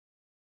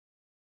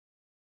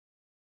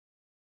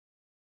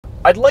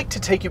I'd like to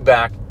take you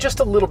back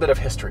just a little bit of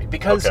history,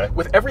 because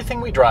with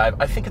everything we drive,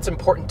 I think it's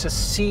important to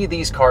see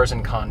these cars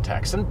in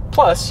context. And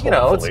plus, you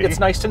know, it's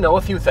nice to know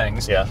a few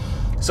things. Yeah.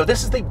 So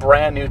this is the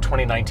brand new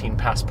 2019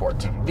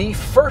 Passport. The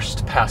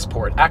first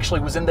Passport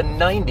actually was in the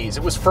 90s.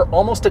 It was for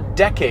almost a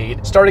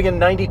decade, starting in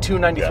 92,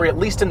 93, at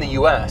least in the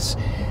US.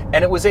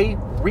 And it was a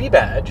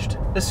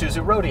rebadged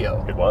Isuzu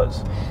Rodeo. It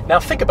was. Now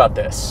think about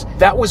this.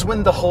 That was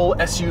when the whole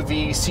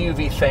SUV,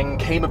 CUV thing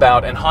came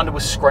about, and Honda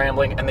was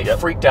scrambling, and they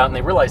freaked out, and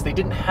they realized they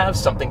didn't have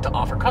something to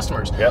offer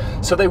customers.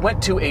 So they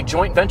went to a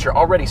joint venture.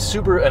 Already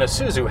Subaru and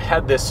Isuzu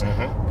had this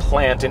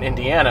plant in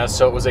Indiana,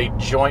 so it was a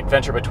joint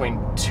venture between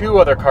two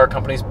other car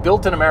companies,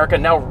 built in America,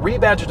 now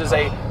rebadged as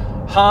a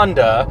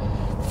Honda,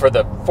 for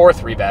the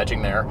fourth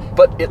rebadging there,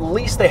 but at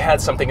least they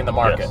had something in the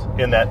market. Yes,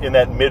 in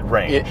that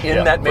mid-range.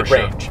 In that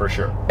mid-range. For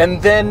sure.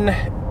 And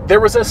then there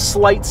was a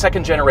slight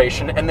second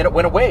generation, and then it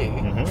went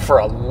away for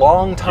a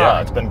long time.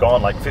 Yeah, it's been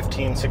gone like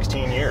 15,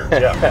 16 years.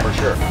 Yeah, for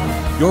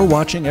sure. You're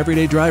watching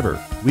Everyday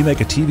Driver. We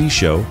make a TV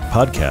show,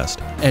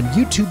 podcast, and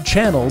YouTube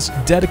channels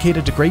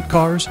dedicated to great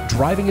cars,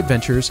 driving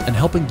adventures, and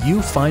helping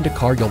you find a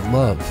car you'll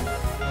love.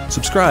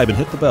 Subscribe and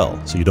hit the bell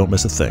so you don't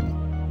miss a thing.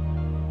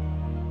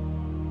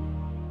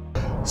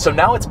 So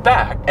now it's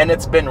back, and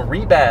it's been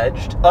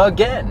rebadged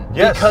again.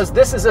 Yes. Because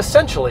this is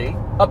essentially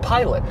a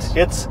Pilot.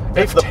 It's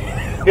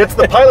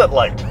the Pilot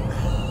Lite.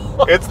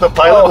 It's the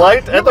Pilot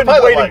Lite and the Pilot Lite. You've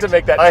been waiting to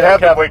make that joke. I have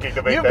been waiting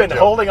to make that joke. You've been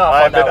holding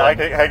off on that one. I've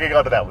been hanging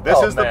on to that one.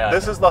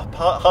 This is the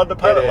Honda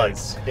Pilot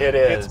Lite. It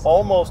is. It's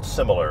almost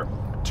similar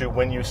to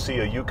when you see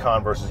a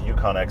Yukon versus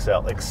Yukon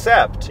XL,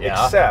 except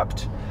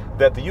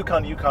that the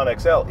Yukon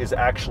XL is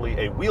actually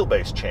a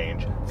wheelbase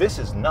change. This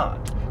is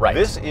not. Right.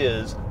 This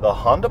is the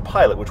Honda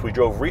Pilot, which we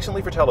drove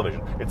recently for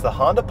television. It's the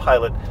Honda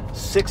Pilot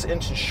 6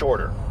 inches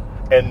shorter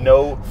and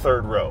no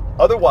third row.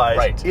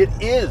 Otherwise, it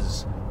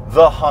is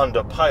the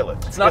Honda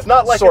Pilot. It's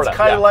not like it's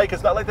kind of like,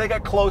 it's not like they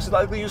got close, it's not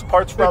like they used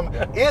parts from.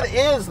 It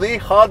is the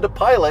Honda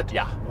Pilot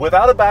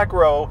without a back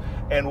row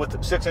and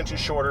with 6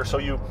 inches shorter. So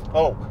you,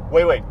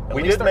 wait,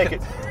 we did make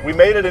it. We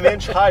made it an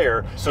inch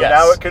higher, so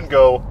now it can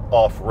go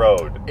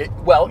off-road.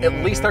 At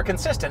least they're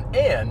consistent.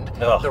 And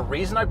the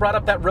reason I brought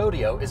up that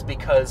Rodeo is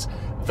because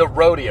the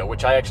Rodeo,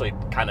 which I actually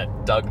kind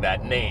of dug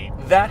that name,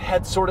 that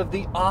had sort of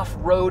the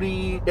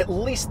off-roady, at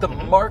least the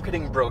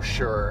marketing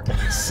brochure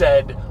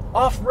said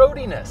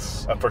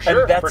off-roadiness. For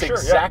sure. And that's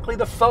exactly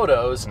the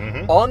photos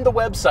on the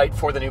website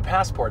for the new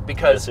Passport,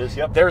 because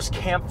there's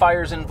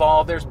campfires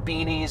involved, there's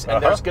beanies,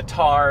 and there's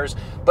guitars.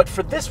 But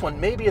for this one,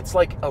 maybe it's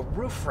like a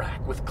roof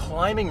rack with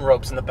climbing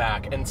ropes in the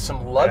back and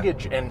some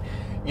luggage, and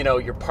you know,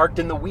 you're parked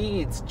in the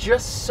weeds,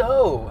 just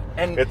so.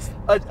 And it's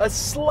a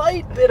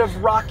slight bit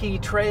of rocky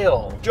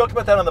trail. We joked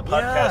about that on the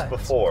podcast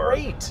before.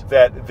 It's great.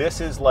 That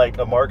this is like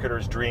a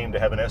marketer's dream to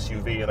have an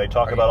SUV, and they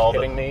talk about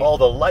all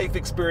the life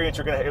experience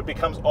you're going to have. It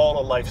becomes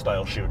all a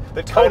lifestyle shoot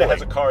that kind of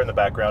has a car in the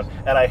background.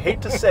 And I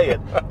hate to say it,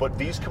 but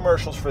these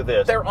commercials for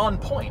this, they're on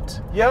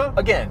point. Yeah.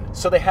 Again,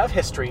 so they have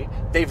history.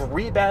 They've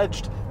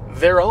rebadged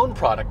their own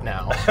product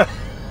now.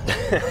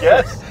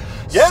 Yes.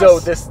 So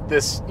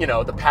this, you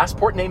know, the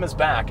Passport name is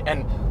back,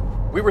 and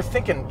we were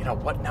thinking, you know,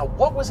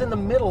 what was in the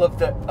middle of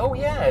the,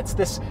 it's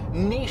this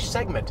niche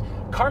segment.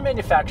 Car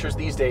manufacturers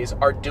these days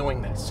are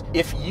doing this.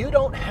 If you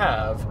don't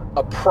have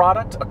a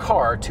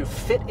car to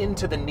fit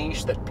into the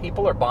niche that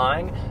people are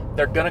buying,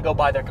 they're gonna go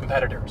buy their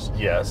competitors.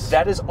 Yes.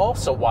 That is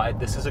also why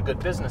this is a good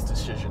business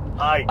decision.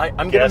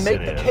 I'm guess gonna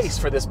make the case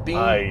for this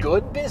being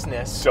good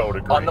business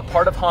agree. on the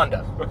part of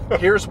Honda.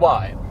 Here's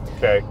why.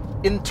 Okay.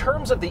 In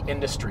terms of the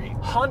industry,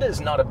 Honda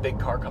is not a big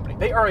car company.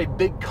 They are a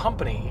big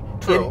company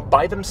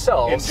by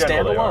themselves, in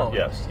general,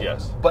 standalone.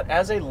 Yes. But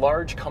as a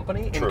large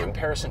company, in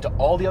comparison to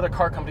all the other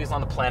car companies on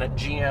the planet,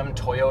 GM,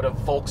 Toyota,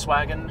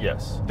 Volkswagen,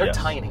 they're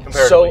tiny.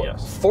 So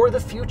for the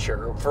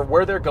future, for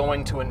where they're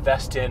going to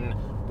invest in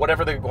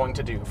whatever they're going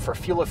to do, for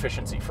fuel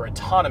efficiency, for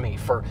autonomy,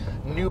 for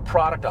new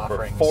product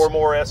offerings. For 4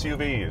 more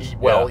SUVs.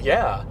 Well,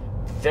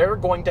 they're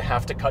going to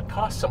have to cut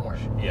costs somewhere.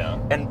 Yeah.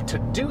 And to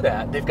do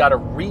that, they've got to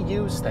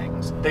reuse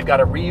things. They've got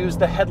to reuse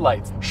the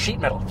headlights, sheet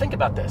metal. Think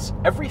about this.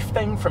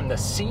 Everything from the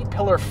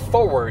C-pillar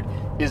forward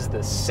is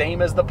the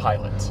same as the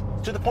Pilot.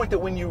 To the point that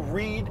when you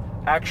read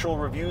actual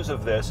reviews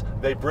of this,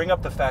 they bring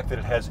up the fact that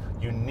it has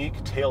unique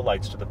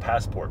taillights to the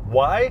Passport.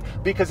 Why?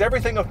 Because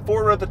everything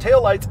forward of the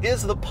taillights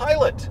is the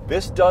Pilot.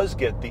 This does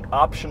get the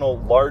optional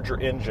larger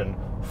engine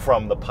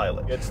from the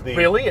Pilot.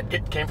 Really?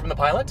 It came from the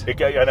Pilot?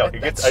 I know.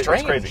 That's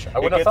strange. It's crazy. I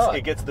wouldn't have thought.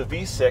 It gets the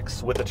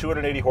V6 with the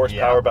 280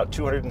 horsepower, about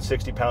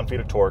 260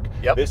 pound-feet of torque.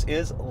 Yep. This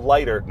is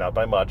lighter, not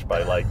by much,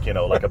 by like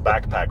a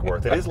backpack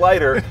worth. It is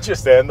lighter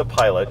than the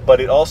Pilot,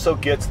 but it also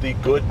gets the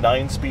good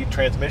 9-speed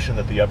transmission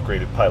that the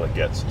upgraded Pilot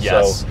gets.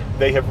 Yes. So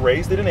they have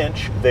raised it an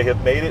inch. They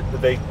have made it,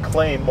 they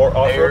claim, more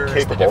off-road capable.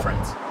 There's the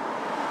difference.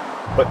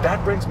 But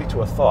that brings me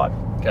to a thought.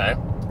 Okay.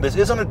 This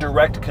isn't a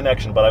direct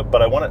connection, but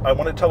I want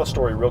to tell a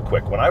story real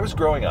quick. When I was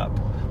growing up,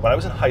 when I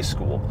was in high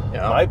school,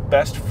 my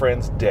best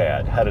friend's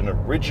dad had an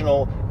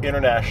original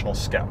International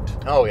Scout.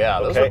 Oh yeah,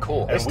 those are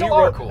cool. And they still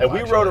are cool. And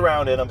we rode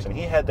around in them, and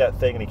he had that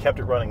thing, and he kept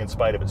it running in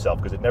spite of itself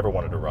because it never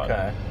wanted to run.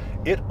 Okay.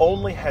 It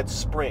only had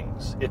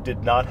springs. It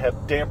did not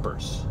have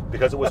dampers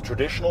because it was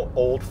traditional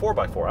old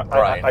 4x4.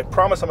 Right. I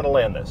promise I'm going to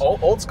land this.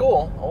 Old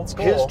school. Old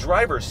school. His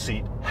driver's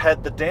seat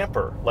had the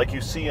damper, like you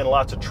see in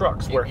lots of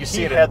trucks, where you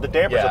he had the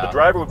damper, so the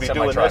driver would be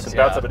doing this and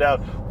bounce up and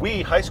down.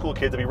 We, high school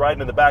kids, would be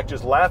riding in the back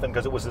just laughing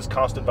because it was this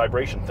constant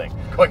vibration thing.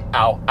 Going,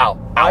 ow, ow,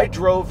 ow. I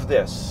drove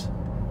this,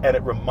 and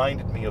it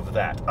reminded me of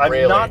that.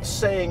 I'm not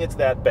saying it's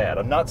that bad.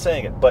 I'm not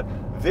saying it, but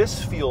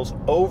this feels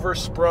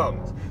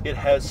oversprung. It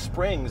has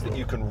springs that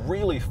you can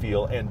really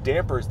feel and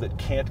dampers that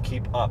can't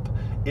keep up.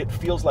 It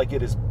feels like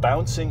it is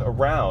bouncing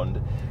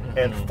around.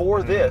 And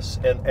for this,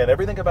 and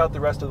everything about the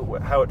rest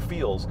of how it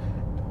feels,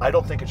 I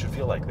don't think it should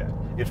feel like that.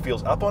 It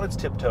feels up on its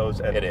tiptoes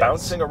and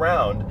bouncing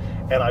around,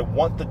 and I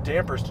want the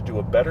dampers to do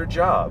a better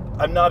job.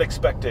 I'm not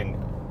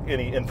expecting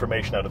any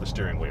information out of the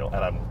steering wheel,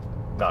 and I'm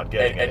not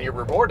getting any. And you're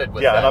rewarded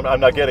with and I'm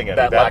not getting any.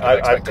 That lack of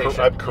expectation.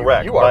 I'm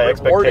correct. You are My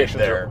rewarded expectations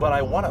there. but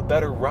I want a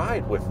better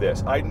ride with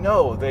this. I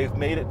know they've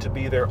made it to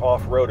be their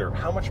off-roader.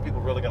 How much are people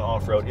really going to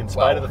off-road in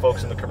spite of the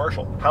folks in the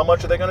commercial? How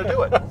much are they going to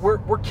do it?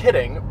 We're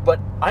kidding,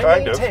 but I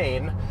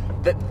maintain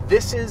that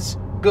this is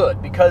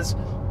good because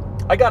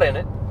I got in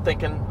it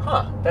thinking,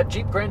 that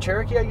Jeep Grand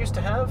Cherokee I used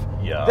to have,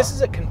 this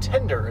is a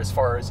contender as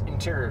far as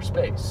interior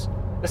space.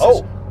 This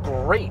is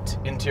great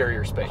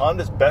interior space.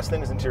 Honda's best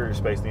thing is interior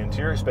space. The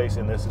interior space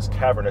in this is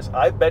cavernous.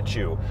 I bet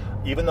you,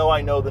 even though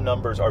I know the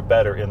numbers are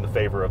better in the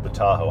favor of the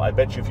Tahoe, I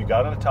bet you if you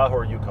got in a Tahoe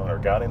or Yukon or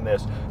got in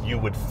this, you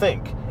would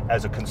think,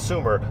 as a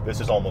consumer,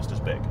 this is almost as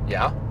big.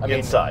 Yeah. I mean,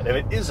 inside. And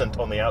it isn't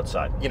on the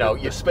outside. You know,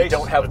 you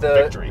don't have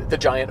the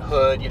giant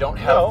hood. You don't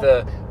have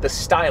the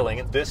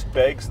styling. This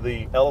begs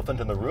the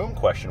elephant in the room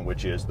question,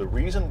 which is the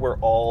reason we're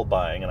all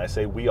buying, and I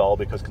say we all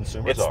because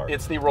consumers are.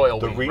 It's the royal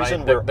The we,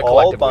 reason right? we're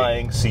all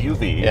buying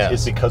CUVs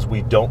is because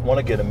we don't want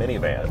to get a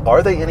minivan.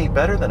 Are they any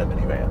better than a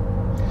minivan?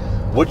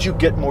 Would you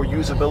get more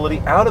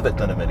usability out of it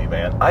than a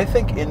minivan? I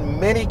think in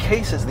many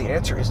cases the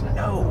answer is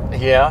no.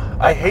 Yeah.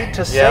 I hate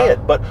to say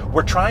it, but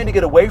we're trying to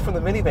get away from the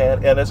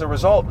minivan, and as a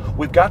result,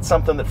 we've got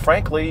something that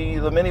frankly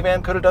the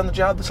minivan could have done the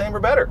job the same or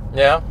better.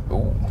 Yeah.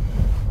 Ooh.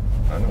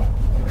 I know.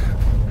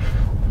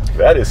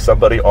 That is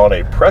somebody on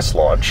a press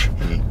launch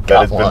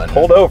that has been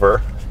pulled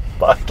over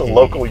by the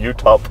local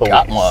Utah police.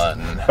 Got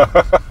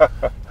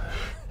one.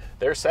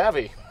 They're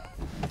savvy.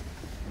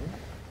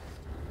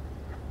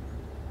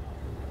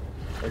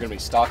 They're going to be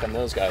stalking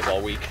those guys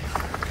all week.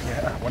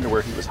 Yeah, I wonder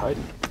where he was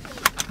hiding.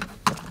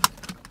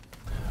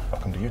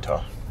 Welcome to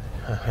Utah.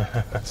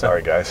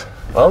 Sorry, guys.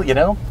 Well, you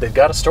know, they've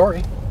got a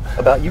story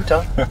about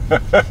Utah.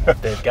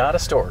 They've got a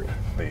story.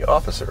 The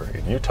officer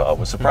in Utah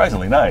was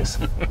surprisingly nice.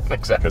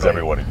 Exactly. Because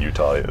everyone in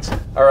Utah is.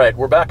 All right,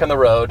 we're back on the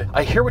road.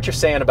 I hear what you're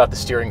saying about the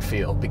steering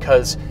feel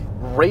because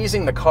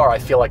raising the car, I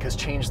feel like, has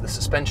changed the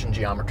suspension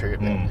geometry a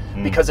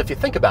bit. Because if you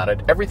think about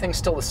it, everything's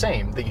still the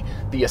same.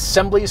 The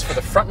assemblies for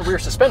the front and rear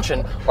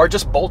suspension are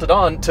just bolted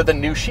on to the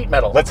new sheet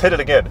metal. Let's hit it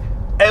again.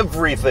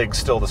 Everything's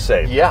still the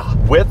same. Yeah.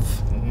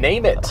 Width.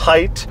 Name it.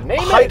 Height. Name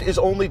height it. is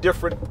only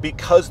different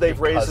because they've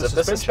raised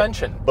the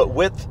suspension. But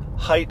width,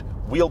 height,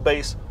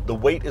 wheelbase, the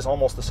weight is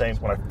almost the same.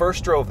 When I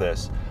first drove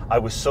this, I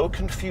was so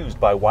confused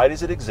by why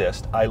does it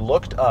exist. I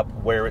looked up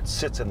where it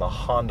sits in the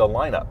Honda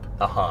lineup.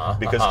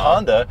 Because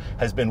Honda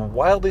has been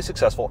wildly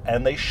successful,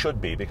 and they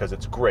should be because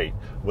it's great,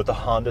 with the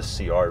Honda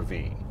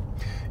CRV.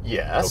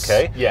 Yes.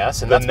 Okay?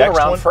 Yes, and that's been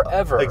around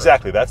forever.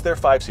 Exactly. That's their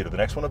 5-seater. The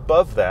next one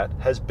above that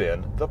has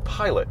been the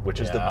Pilot, which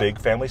is the big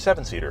family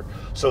 7-seater.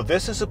 So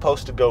this is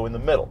supposed to go in the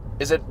middle.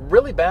 Is it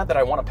really bad that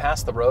I want to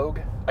pass the Rogue?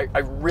 I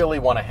really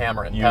want to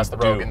hammer it and pass the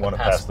Rogue and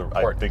pass the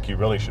I think you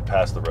really should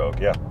pass the Rogue,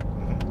 yeah.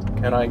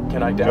 Can I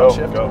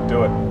downshift? Go,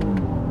 do it.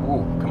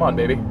 Ooh, come on,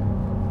 baby.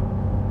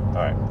 All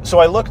right. So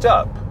I looked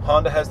up.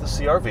 Honda has the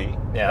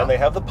CRV, and they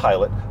have the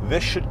Pilot.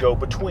 This should go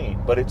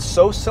between, but it's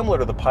so similar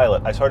to the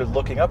Pilot, I started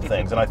looking up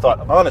things, and I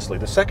thought, honestly,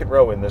 the second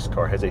row in this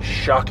car has a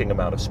shocking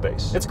amount of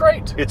space. It's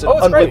great. It's an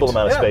unbelievable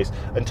amount of space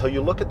until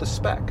you look at the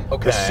spec.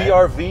 Okay. The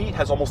CRV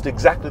has almost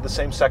exactly the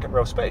same second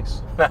row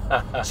space.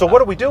 So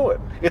what are we doing?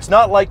 It's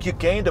not like you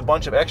gained a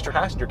bunch of extra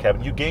passenger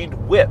cabin. You gained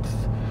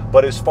width.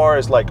 But as far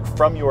as like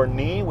from your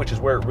knee, which is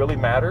where it really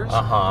matters,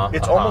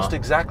 it's almost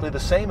exactly the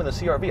same in the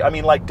CRV. I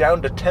mean, like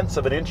down to tenths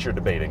of an inch you're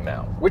debating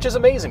now. Which is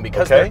amazing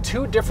because they're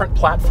two different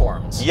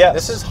platforms. Yes.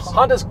 This is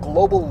Honda's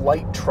global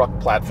light truck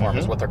platform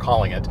is what they're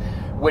calling it,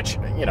 which,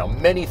 you know,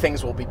 many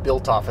things will be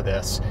built off of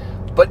this.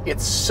 But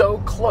it's so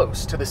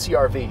close to the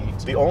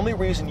CRV. The only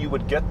reason you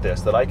would get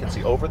this that I can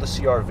see over the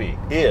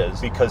CRV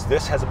is because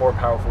this has a more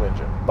powerful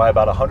engine by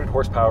about 100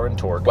 horsepower in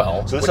torque.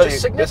 Well, so which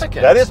is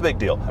significant. That is a big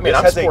deal. I mean,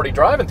 I'm sporty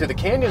driving through the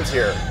canyons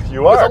here.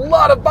 You are. With a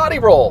lot of body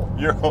roll.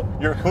 You're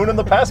hooning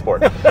the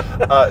passport.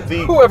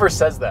 Whoever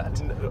says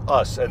that.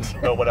 Us,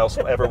 and no one else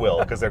ever will,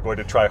 because they're going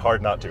to try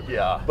hard not to.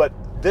 Yeah. But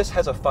this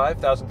has a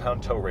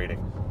 5,000-pound tow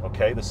rating.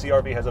 Okay, the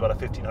CRV has about a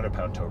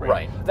 1,500-pound tow rating.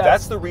 Right.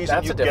 That's the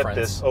reason you get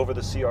this over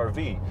the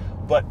CRV.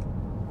 But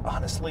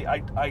honestly,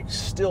 I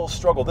still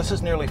struggle. This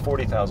is nearly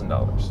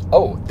 $40,000.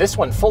 Oh, this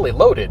one fully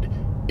loaded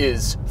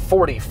is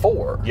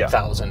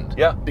 44,000.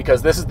 Yeah.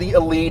 Because this is the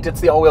Elite,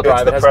 it's the all-wheel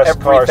drive, it has press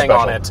car everything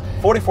on it.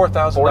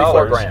 $44,000.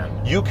 44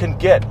 grand. You can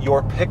get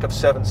your pick of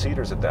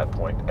 7-seaters at that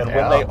point. And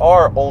when they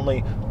are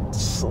only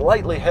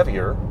slightly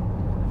heavier,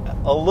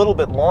 a little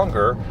bit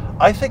longer,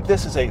 I think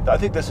this is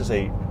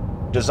a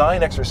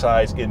design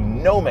exercise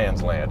in no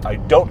man's land. I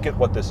don't get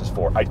what this is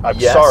for. I'm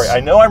sorry. I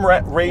know I'm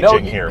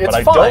raging here, but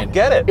I don't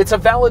get it. It's a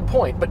valid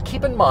point, but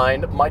keep in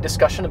mind my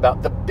discussion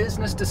about the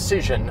business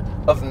decision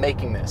of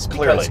making this.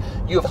 Because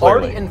you have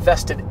already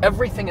invested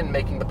everything in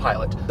making the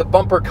Pilot. The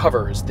bumper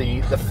covers,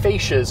 the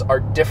fascias are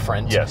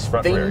different. Yes,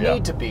 front they rear,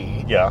 need to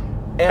be. Yeah.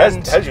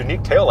 And has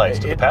unique taillights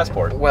to the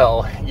Passport.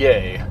 Well,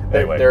 yay.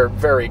 They're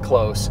very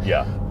close.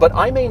 Yeah. But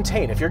I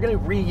maintain, if you're going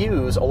to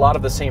reuse a lot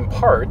of the same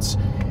parts,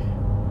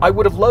 I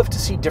would have loved to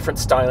see different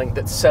styling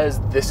that says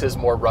this is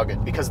more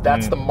rugged, because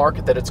that's the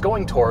market that it's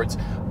going towards.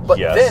 But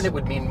then it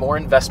would mean more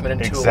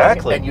investment in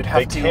tooling, and you'd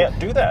have can't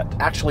do that.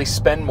 Actually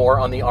spend more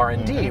on the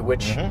R&D,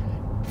 which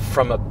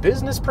from a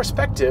business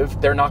perspective,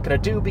 they're not going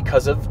to do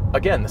because of,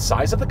 again, the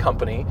size of the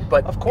company.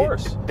 But of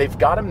course, they've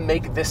got to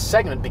make this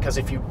segment, because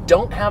if you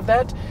don't have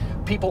that,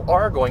 people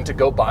are going to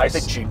go buy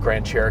the Jeep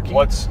Grand Cherokee,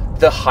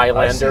 the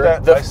Highlander,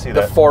 the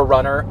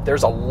 4Runner.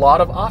 There's a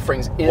lot of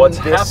offerings in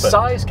this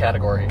size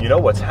category. You know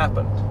what's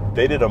happened?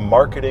 They did a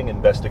marketing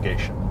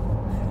investigation,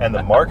 and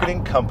the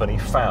marketing company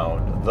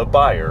found the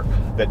buyer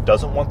that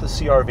doesn't want the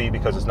CRV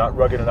because it's not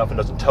rugged enough and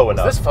doesn't tow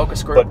enough. Was this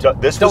focus group?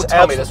 But this was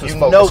absolutely,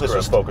 this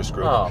was focus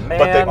group. Oh, man.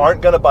 But they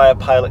aren't going to buy a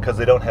Pilot because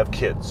they don't have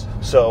kids.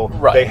 So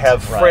they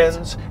have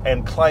friends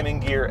and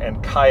climbing gear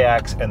and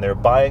kayaks, and they're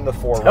buying the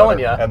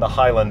 4Runner and the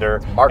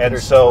Highlander.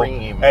 Marketer's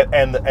dream.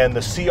 And the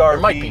CRV. There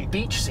might be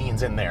beach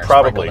scenes in there.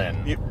 Probably.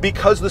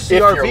 Because the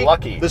CRV, if you're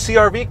lucky. The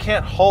CRV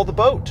can't haul the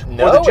boat.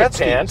 No, or the jet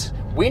it can't. skis.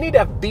 We need to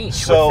have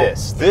beach with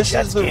this. So this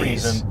is the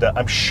reason that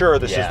I'm sure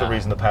this is the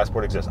reason the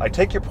Passport exists. I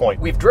take your point.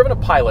 We've driven a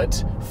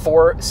Pilot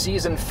for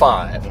season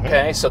 5.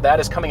 Okay, so that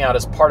is coming out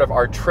as part of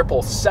our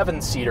triple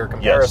 7-seater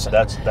comparison.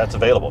 Yes, that's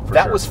available.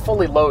 That was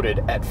fully loaded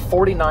at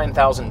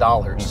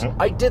 $49,000.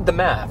 I did the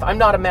math. I'm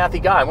not a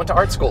mathy guy. I went to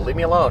art school. Leave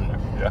me alone.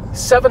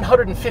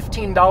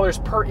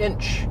 $715 per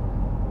inch.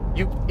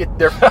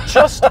 They're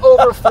just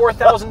over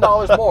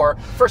 $4,000 more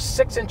for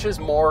 6 inches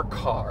more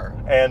car.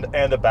 And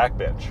a back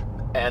bench.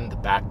 And the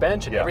back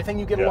bench and everything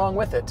you get along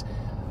with it.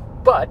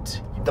 But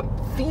the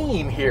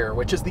theme here,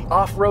 which is the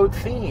off-road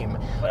theme,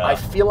 I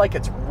feel like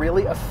it's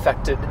really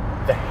affected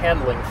the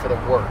handling for the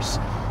worse.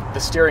 The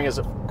steering is,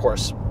 of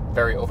course,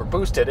 very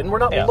overboosted, and we're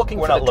not looking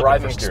for the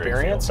driving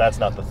experience. That's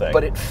not the thing.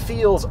 But it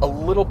feels a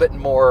little bit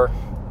more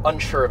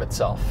unsure of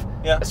itself,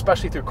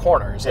 especially through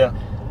corners. And,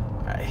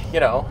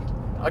 you know,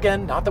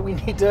 again, not that we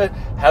need to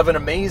have an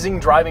amazing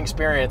driving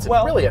experience.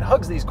 Well, really, it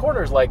hugs these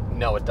corners like,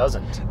 no, it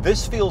doesn't.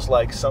 This feels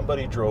like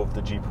somebody drove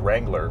the Jeep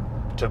Wrangler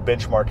to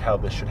benchmark how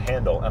this should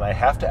handle, and I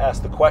have to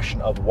ask the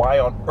question of why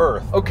on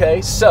earth.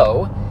 Okay,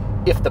 so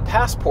if the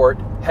Passport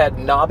had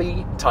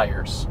knobby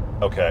tires,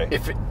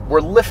 if it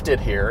were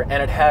lifted here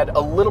and it had a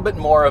little bit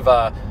more of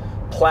a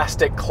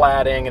plastic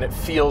cladding and it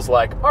feels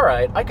like, all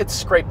right, I could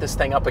scrape this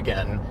thing up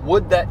again,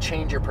 would that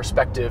change your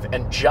perspective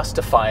and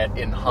justify it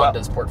in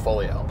Honda's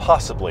portfolio?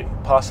 Possibly.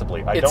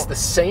 It's the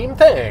same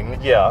thing,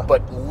 yeah,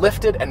 but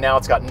lifted, and now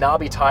it's got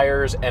knobby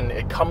tires, and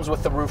it comes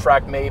with the roof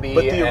rack maybe.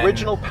 But the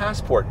original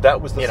Passport, that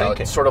was the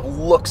thinking. It sort of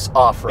looks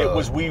off-road. It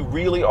was, we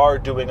really are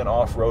doing an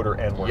off-roader,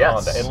 and we're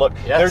Honda. And look,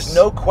 there's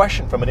no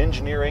question from an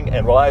engineering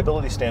and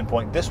reliability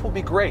standpoint, this will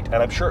be great, and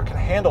I'm sure it can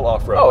handle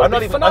off-road. Oh, I'm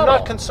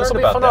not concerned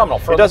about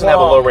that. It doesn't have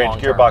a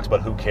low-range gearbox,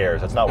 but who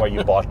cares? That's not why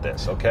you bought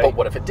this, okay? But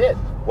what if it did?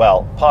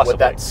 Well, possibly. Would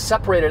that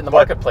separate it in the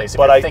marketplace?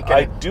 But I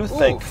do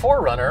think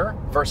 4Runner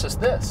versus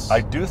this. I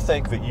do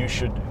think that you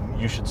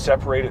should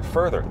separate it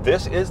further.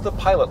 This is the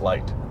Pilot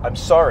Lite. I'm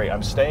sorry,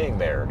 I'm staying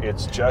there.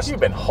 It's just... You've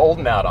been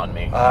holding out on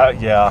me.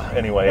 Yeah,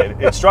 anyway,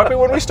 it struck me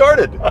when we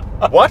started.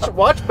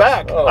 Watch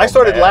back. I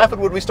started laughing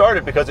when we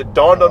started because it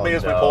dawned on me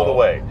as we pulled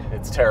away.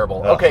 It's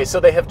terrible. Okay, so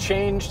they have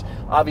changed,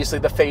 obviously,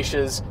 the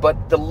fascias,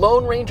 but the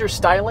Lone Ranger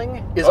styling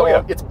is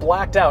it's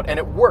blacked out, and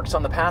it works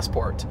on the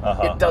Passport.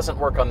 It doesn't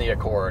work on the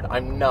Accord.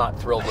 I'm not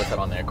thrilled with it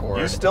on the Accord.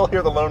 You still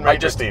hear the Lone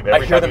Ranger theme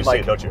every time you see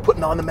it, don't you?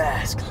 Putting on the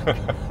mask,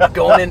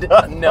 going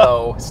into...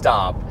 No,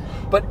 stop.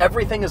 But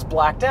everything is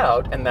blacked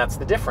out, and that's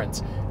the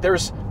difference.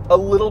 There's a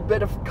little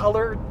bit of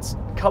color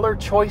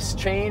choice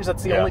change.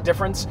 That's the only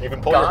difference. You can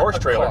pull your horse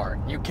trailer.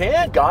 You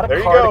can. Got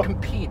a car to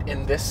compete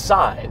in this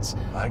size,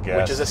 I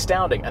guess, which is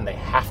astounding, and they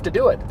have to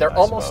do it. They're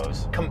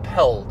almost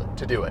compelled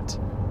to do it.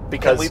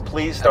 Because can we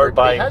please start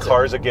buying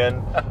cars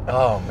again?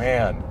 Oh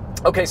man.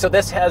 Okay, so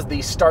this has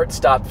the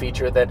start-stop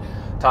feature that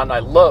Todd and I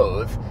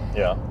loathe.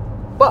 Yeah.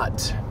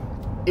 But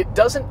it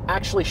doesn't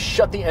actually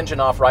shut the engine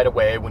off right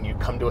away when you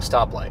come to a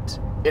stoplight.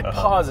 It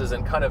pauses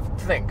and kind of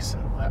thinks,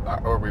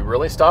 are we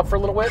really stopped for a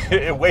little bit?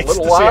 It waits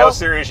to see how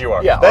serious you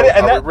are. Yeah,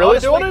 are we really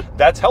doing it?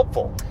 That's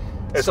helpful.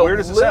 As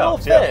weird as it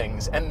sounds. Little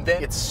things, and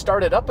then it's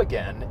started up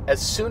again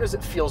as soon as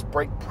it feels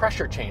brake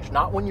pressure change.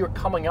 Not when you're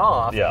coming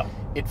off. Yeah.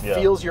 It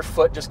feels your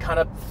foot just kind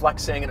of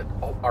flexing, and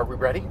are we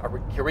ready?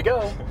 Here we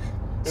go.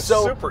 It's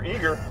super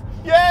eager.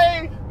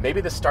 Yay! Maybe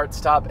the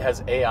start-stop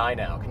has AI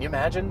now. Can you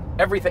imagine?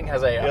 Everything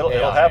has AI.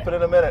 It'll happen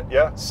in a minute,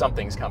 yeah.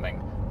 Something's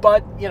coming.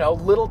 But, you know,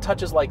 little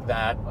touches like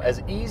that,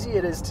 as easy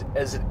as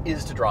it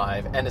is to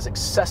drive and as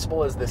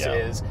accessible as this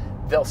is,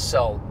 they'll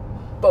sell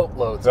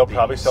boatloads They'll of these.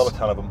 probably sell a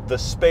ton of them. The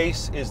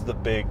space is the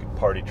big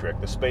party trick.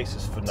 The space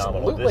is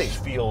phenomenal. Absolutely. This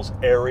feels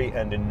airy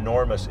and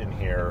enormous in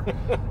here.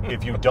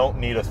 If you don't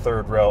need a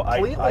third row,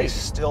 I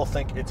still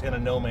think it's in a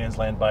no man's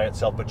land by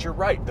itself. But you're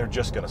right. They're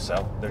just going to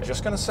sell. They're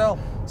just going to sell.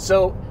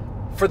 So,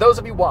 for those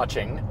of you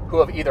watching who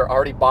have either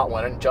already bought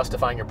one and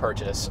justifying your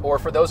purchase, or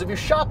for those of you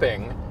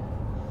shopping,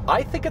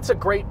 I think it's a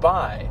great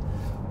buy.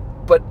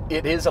 But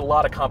it is a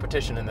lot of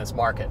competition in this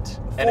market,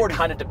 and it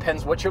kind of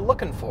depends what you're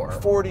looking for.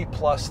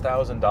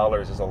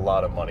 $40,000+ is a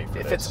lot of money for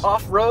this. If it's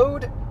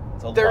off-road,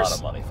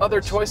 there's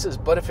other choices,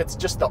 but if it's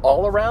just the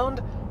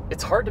all-around,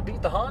 it's hard to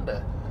beat the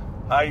Honda.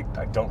 I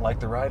don't like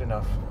the ride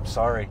enough.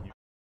 Sorry.